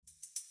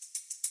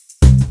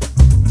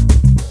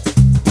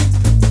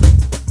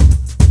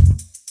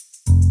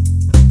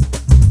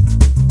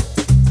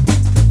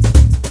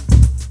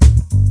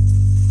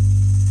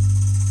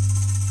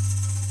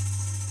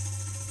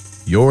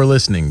You're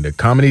listening to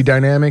Comedy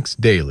Dynamics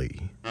Daily.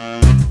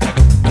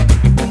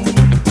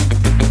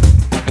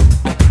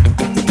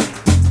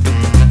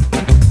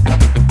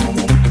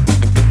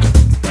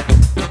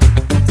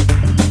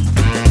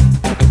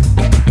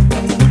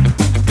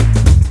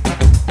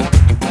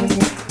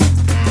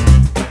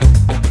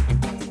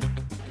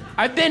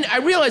 I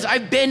realize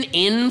I've been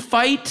in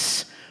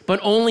fights,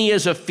 but only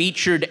as a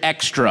featured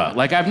extra.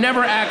 Like, I've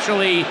never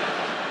actually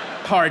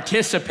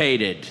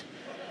participated.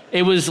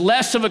 It was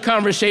less of a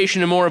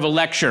conversation and more of a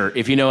lecture,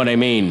 if you know what I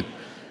mean.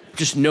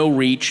 Just no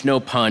reach,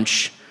 no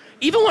punch.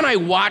 Even when I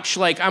watch,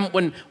 like,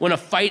 when a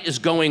fight is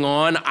going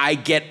on, I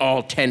get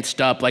all tensed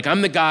up. Like,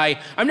 I'm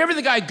never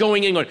the guy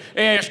going in going,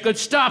 hey,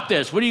 let's stop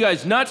this. What are you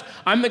guys, nuts?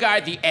 I'm the guy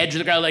at the edge of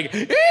the guy, like,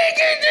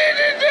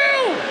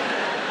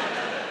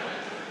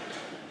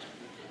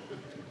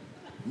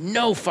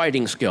 no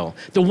fighting skill.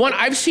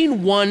 I've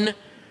seen one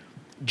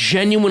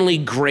genuinely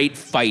great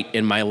fight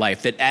in my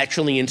life that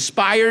actually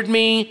inspired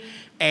me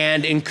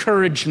and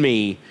encouraged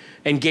me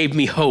and gave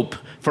me hope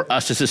for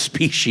us as a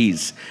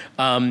species.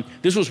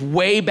 This was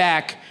way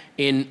back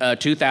in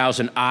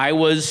 2000. It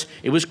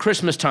was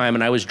Christmas time,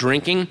 and I was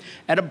drinking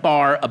at a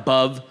bar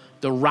above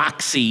the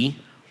Roxy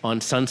on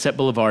Sunset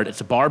Boulevard.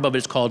 It's a bar above it.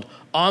 It's called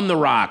On the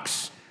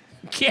Rocks.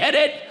 Get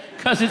it?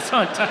 Because it's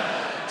on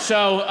time.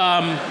 So,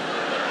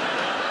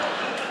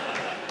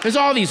 there's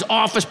all these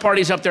office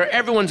parties up there.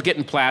 Everyone's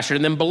getting plastered.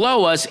 And then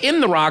below us, in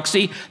the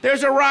Roxy,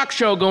 there's a rock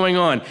show going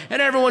on.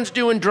 And everyone's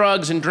doing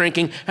drugs and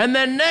drinking. And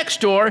then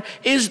next door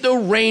is the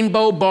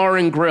Rainbow Bar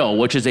and Grill,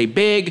 which is a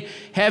big,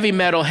 heavy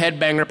metal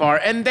headbanger bar.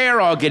 And they're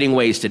all getting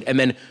wasted. And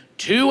then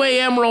 2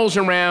 a.m. rolls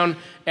around.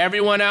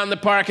 Everyone out in the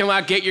parking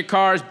lot, get your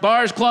cars.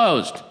 Bar's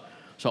closed.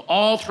 So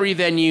all three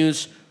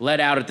venues let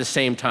out at the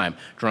same time.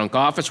 Drunk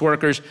office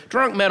workers,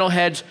 drunk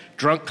metalheads,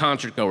 drunk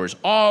concert goers,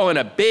 all in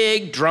a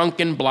big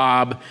drunken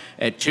blob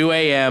at 2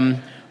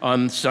 a.m.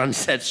 on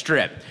Sunset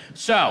Strip.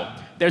 So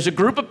there's a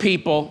group of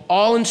people,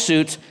 all in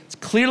suits. It's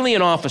clearly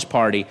an office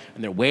party,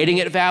 and they're waiting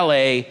at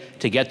valet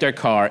to get their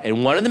car.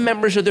 And one of the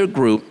members of their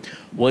group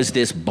was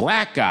this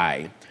black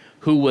guy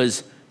who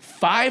was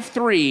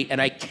 5'3",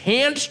 and I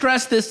can't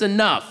stress this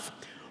enough,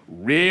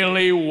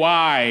 really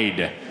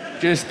wide.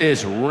 Just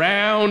this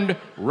round,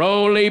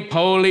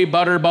 roly-poly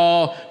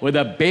butterball with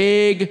a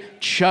big,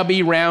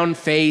 chubby, round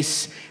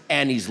face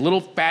and these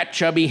little fat,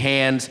 chubby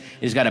hands.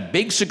 He's got a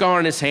big cigar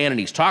in his hand, and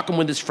he's talking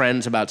with his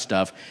friends about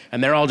stuff,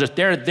 and they're all just,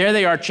 there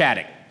they are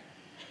chatting.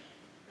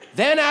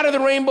 Then out of the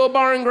Rainbow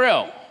Bar and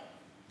Grill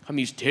come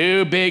these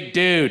two big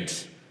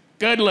dudes,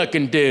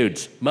 good-looking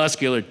dudes,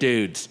 muscular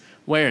dudes,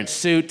 wearing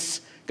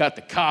suits, got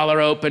the collar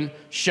open,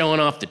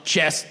 showing off the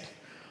chest.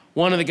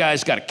 One of the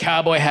guys got a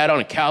cowboy hat on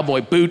and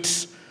cowboy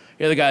boots.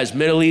 The other guy's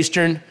Middle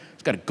Eastern.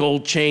 He's got a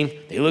gold chain.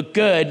 They look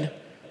good.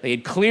 They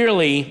had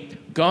clearly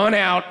gone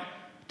out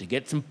to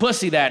get some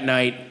pussy that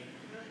night,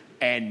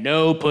 and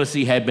no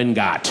pussy had been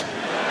got.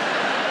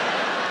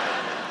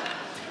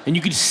 And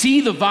you could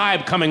see the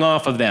vibe coming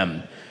off of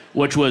them,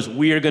 which was,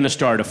 we are gonna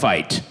start a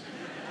fight.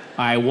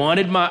 I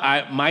wanted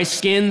my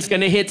skin's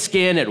gonna hit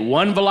skin at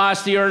one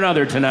velocity or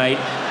another tonight.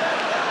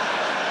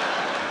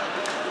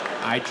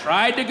 I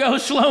tried to go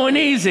slow and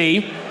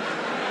easy.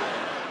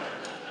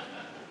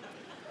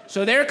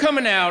 So they're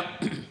coming out,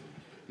 and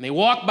they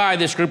walk by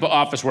this group of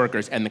office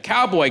workers, and the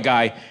cowboy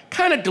guy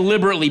kind of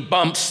deliberately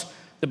bumps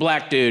the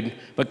black dude,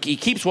 but he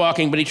keeps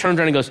walking, but he turns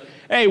around and goes,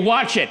 hey,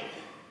 watch it,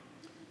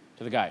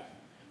 to the guy.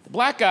 The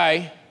black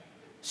guy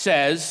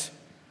says,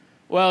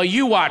 well,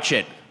 you watch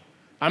it.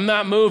 I'm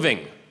not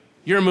moving.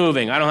 You're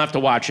moving. I don't have to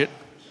watch it.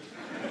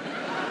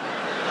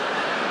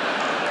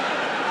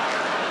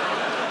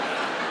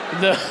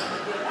 The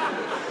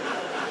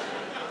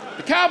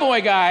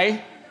cowboy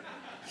guy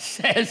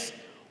says,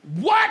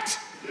 what?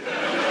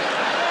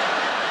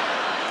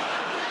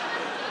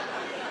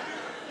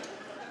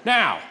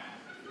 Now,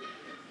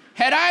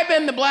 had I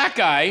been the black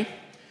guy,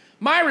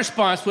 my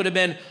response would have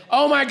been,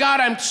 oh my God,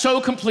 I'm so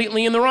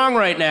completely in the wrong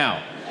right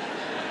now.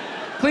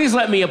 Please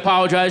let me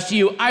apologize to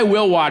you. I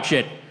will watch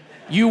it.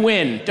 You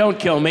win. Don't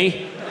kill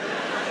me.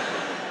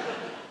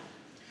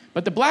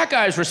 But the black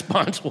guy's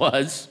response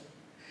was,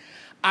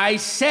 I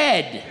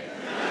said,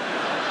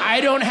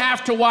 I don't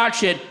have to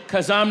watch it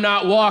because I'm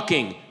not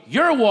walking.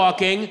 You're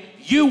walking,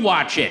 you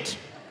watch it.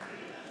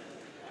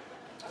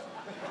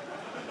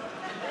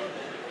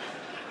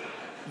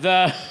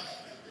 The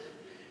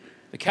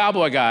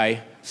cowboy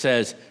guy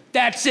says,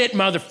 that's it,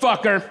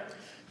 motherfucker.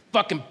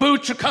 Fucking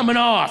boots are coming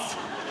off.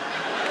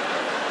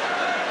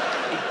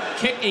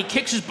 He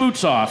kicks his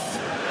boots off.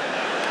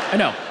 I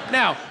know.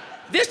 Now,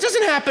 this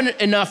doesn't happen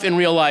enough in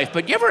real life,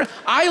 but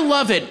I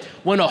love it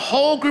when a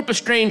whole group of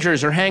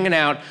strangers are hanging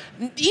out,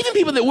 even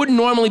people that wouldn't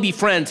normally be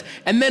friends,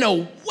 and then a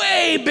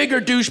way bigger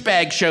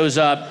douchebag shows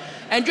up,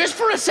 and just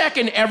for a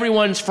second,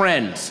 everyone's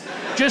friends,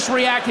 just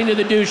reacting to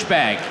the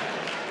douchebag.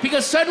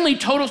 Because suddenly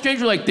total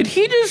strangers are like, did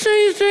he just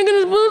say he's taking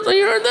his boots?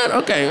 You heard that?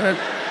 Okay.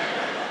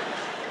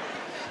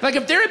 Like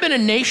if there had been a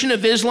Nation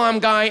of Islam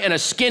guy and a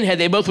skinhead,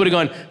 they both would have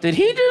gone, did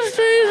he just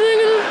say he's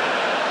taking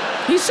his...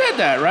 He said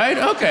that, right?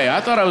 Okay,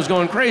 I thought I was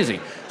going crazy.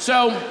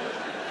 So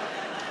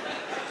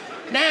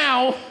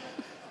Now,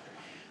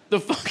 the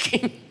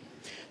fucking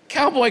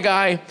cowboy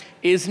guy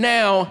is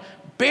now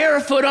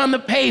barefoot on the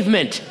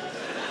pavement,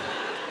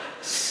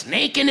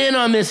 snaking in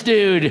on this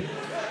dude,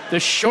 the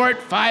short,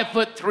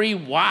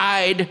 5'3",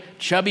 wide,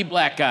 chubby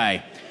black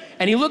guy.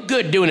 And he looked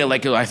good doing it,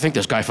 like, I think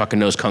this guy fucking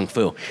knows Kung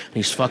Fu. And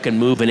he's fucking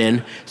moving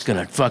in, he's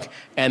gonna fuck.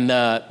 And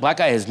the black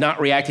guy has not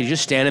reacted, he's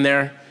just standing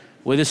there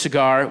with his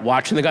cigar,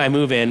 watching the guy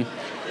move in.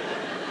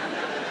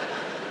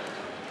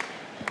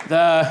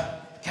 The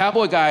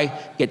cowboy guy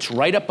gets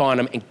right up on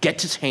him and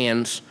gets his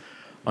hands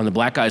on the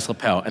black guy's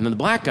lapel. And then the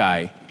black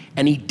guy,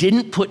 and he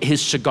didn't put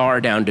his cigar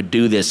down to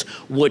do this,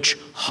 which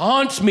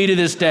haunts me to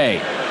this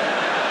day.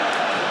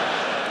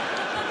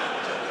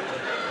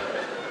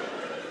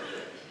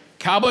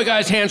 Cowboy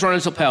guy's hands were on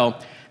his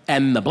lapel,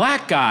 and the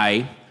black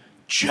guy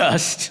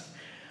just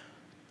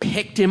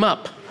picked him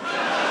up.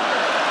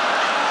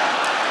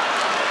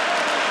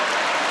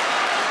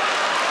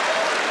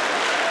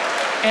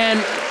 And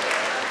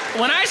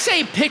when I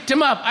say picked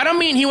him up, I don't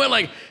mean he went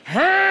like,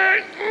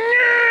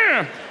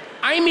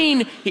 I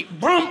mean, he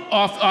boom,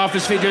 off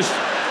his feet.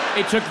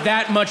 It took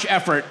that much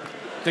effort.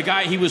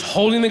 He was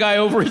holding the guy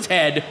over his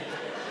head,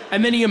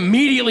 and then he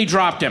immediately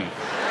dropped him.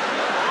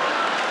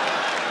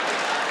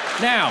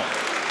 Now,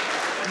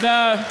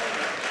 the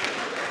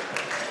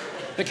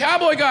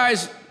cowboy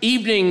guy's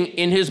evening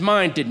in his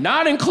mind did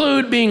not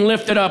include being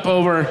lifted up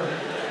over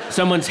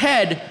someone's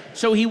head,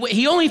 so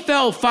he only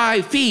fell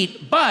 5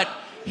 feet, but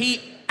he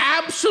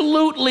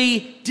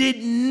absolutely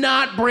did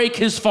not break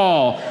his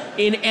fall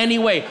in any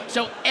way.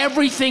 So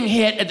everything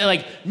hit at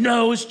the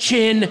nose,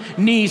 chin,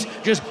 knees,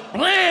 just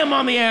blam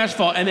on the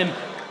asphalt, and then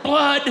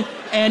blood,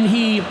 and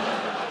he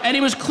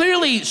was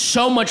clearly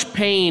so much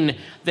pain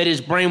that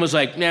his brain was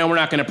like, nah, we're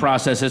not gonna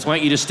process this, why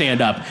don't you just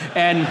stand up?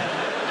 And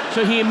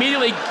so he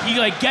immediately,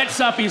 gets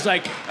up, he's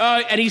like,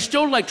 and he's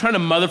still trying to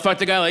motherfuck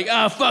the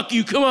guy, fuck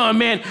you, come on,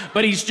 man.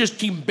 But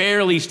he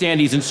barely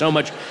stands, he's in so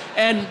much.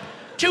 And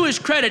to his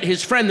credit,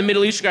 his friend, the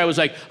Middle Eastern guy, was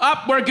like,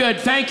 we're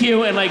good, thank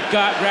you, and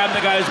grabbed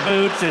the guy's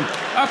boots, and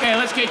okay,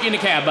 let's get you in a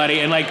cab,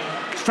 buddy. And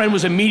his friend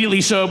was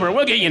immediately sober,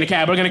 we'll get you in a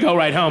cab, we're gonna go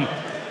right home.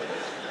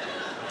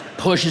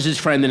 Pushes his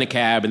friend in a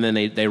cab, and then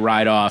they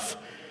ride off.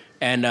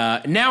 And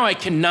now I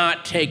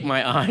cannot take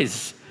my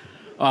eyes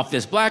off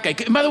this black guy.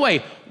 And by the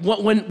way,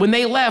 when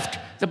they left,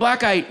 the black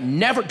guy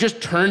never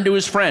just turned to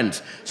his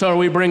friends. So are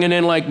we bringing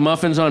in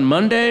muffins on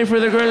Monday for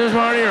the Christmas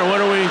party, or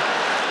what are we?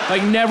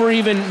 Never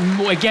even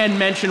again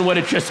mention what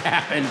had just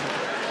happened.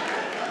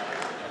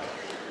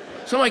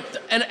 So I'm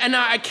and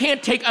I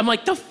can't take. I'm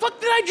like, the fuck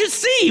did I just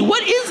see?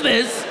 What is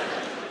this?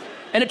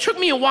 And it took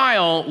me a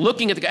while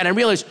looking at the guy, and I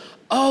realized,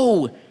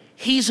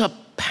 he's a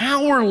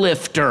power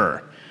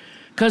lifter.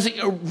 Because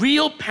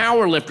real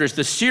power lifters,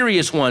 the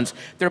serious ones,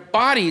 their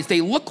bodies,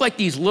 they look like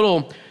these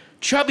little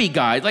chubby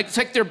guys. It's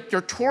like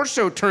their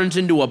torso turns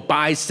into a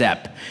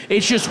bicep.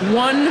 It's just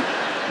one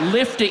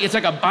lifting. It's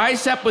like a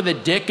bicep with a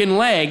dick and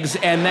legs,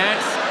 and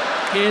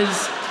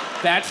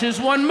that's his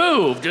one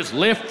move. Just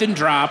lift and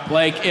drop.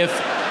 What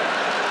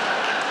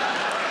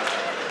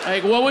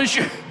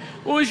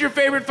was your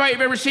favorite fight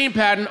you've ever seen,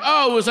 Patton?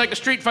 It was like a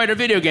Street Fighter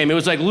video game. It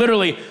was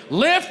literally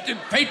lift and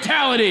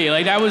fatality.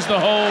 That was the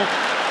whole.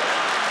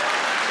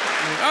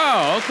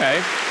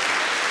 Okay.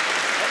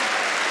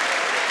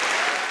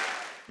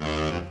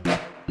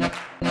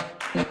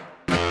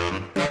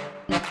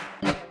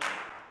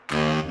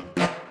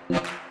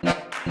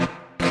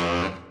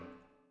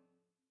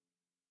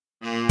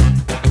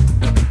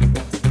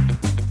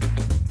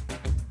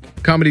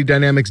 Comedy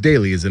Dynamics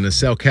Daily is an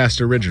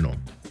Acelcast original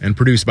and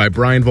produced by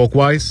Brian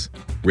Volk-Weiss,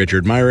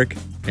 Richard Myrick,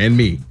 and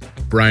me,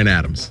 Brian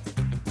Adams.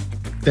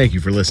 Thank you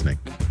for listening.